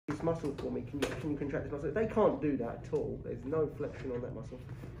this muscle for me, can you contract this muscle? If they can't do that at all, there's no flexion on that muscle,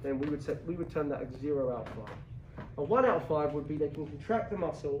 then we would turn that as 0 out of 5. A 1 out of 5 would be they can contract the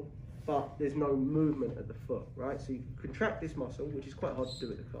muscle, but there's no movement at the foot, right? So you can contract this muscle, which is quite hard to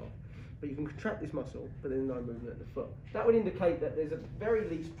do at the calf, but you can contract this muscle, but there's no movement at the foot. That would indicate that there's at very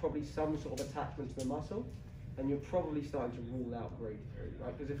least probably some sort of attachment to the muscle, and you're probably starting to rule out grade 3,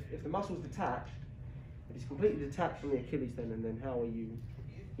 right? Because if the muscle's detached, if it's completely detached from the Achilles tendon, then how are you,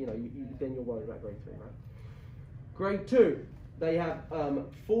 then you're worried about grade 3, right? Grade 2, they have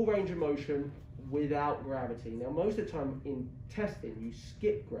full range of motion without gravity. Now, most of the time in testing, you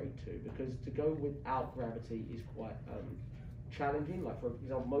skip grade 2 because to go without gravity is quite challenging. Like, for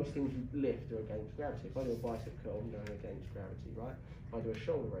example, most things you lift are against gravity. If I do a bicep curl, I'm going against gravity, right? If I do a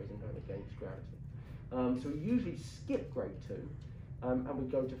shoulder raise, I'm going against gravity. So we usually skip grade 2 and we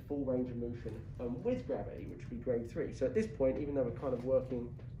go to full range of motion with gravity, which would be grade 3. So at this point, even though we're kind of working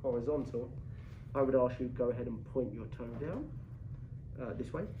horizontal, I would ask you to go ahead and point your toe down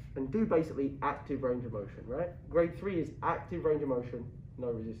this way and do basically active range of motion, right? Grade 3 is active range of motion, no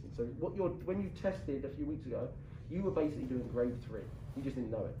resistance. So when you tested a few weeks ago, you were basically doing grade 3. You just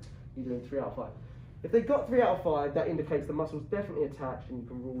didn't know it. You're doing 3 out of 5. If they got 3 out of 5, that indicates the muscle's definitely attached and you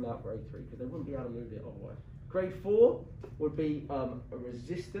can rule out grade 3 because they wouldn't be able to move it otherwise. Grade 4 would be a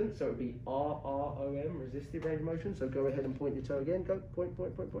resistance, so it would be ROM, resistive range of motion. So go ahead and point your toe again, go, point.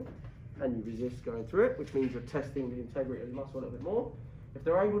 And you resist going through it, which means you're testing the integrity of the muscle a little bit more. If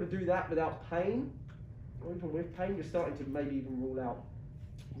they're able to do that without pain, or even with pain, you're starting to maybe even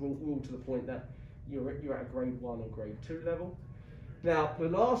rule to the point that you're at a grade 1 or grade 2 level. Now, the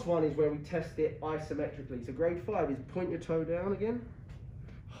last one is where we test it isometrically. So grade 5 is point your toe down again,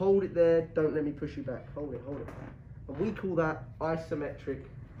 hold it there, don't let me push you back, hold it. And we call that isometric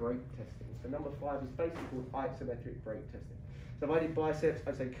brake testing. So number 5 is basically called isometric brake testing. So if I did biceps,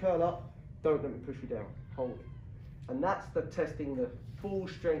 I'd say curl up, don't let me push you down, hold it. And that's the testing the full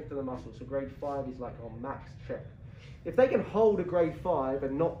strength of the muscle. So grade 5 is like our max check. If they can hold a grade 5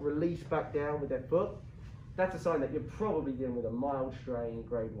 and not release back down with their foot, that's a sign that you're probably dealing with a mild strain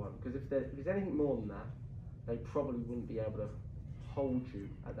grade 1. Because if there's anything more than that, they probably wouldn't be able to hold you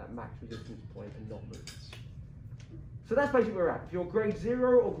at that max resistance point and not move. So that's basically where we're at. If you're grade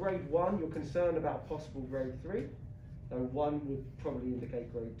 0 or grade 1, you're concerned about possible grade 3. So 1 would probably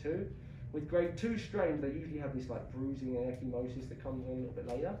indicate grade 2. With grade 2 strains, they usually have this like bruising and ecchymosis that comes on a little bit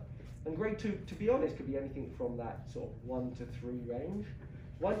later. And grade 2, to be honest, could be anything from that sort of 1 to 3 range.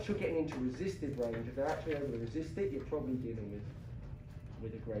 Once you're getting into resistive range, if they're actually able to resist it, you're probably dealing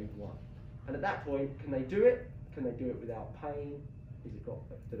with a grade 1. And at that point, can they do it? Can they do it without pain?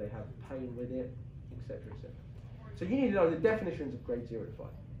 Do they have pain with it? Etc. So you need to know the definitions of grade 0 to 5.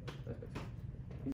 That's basically.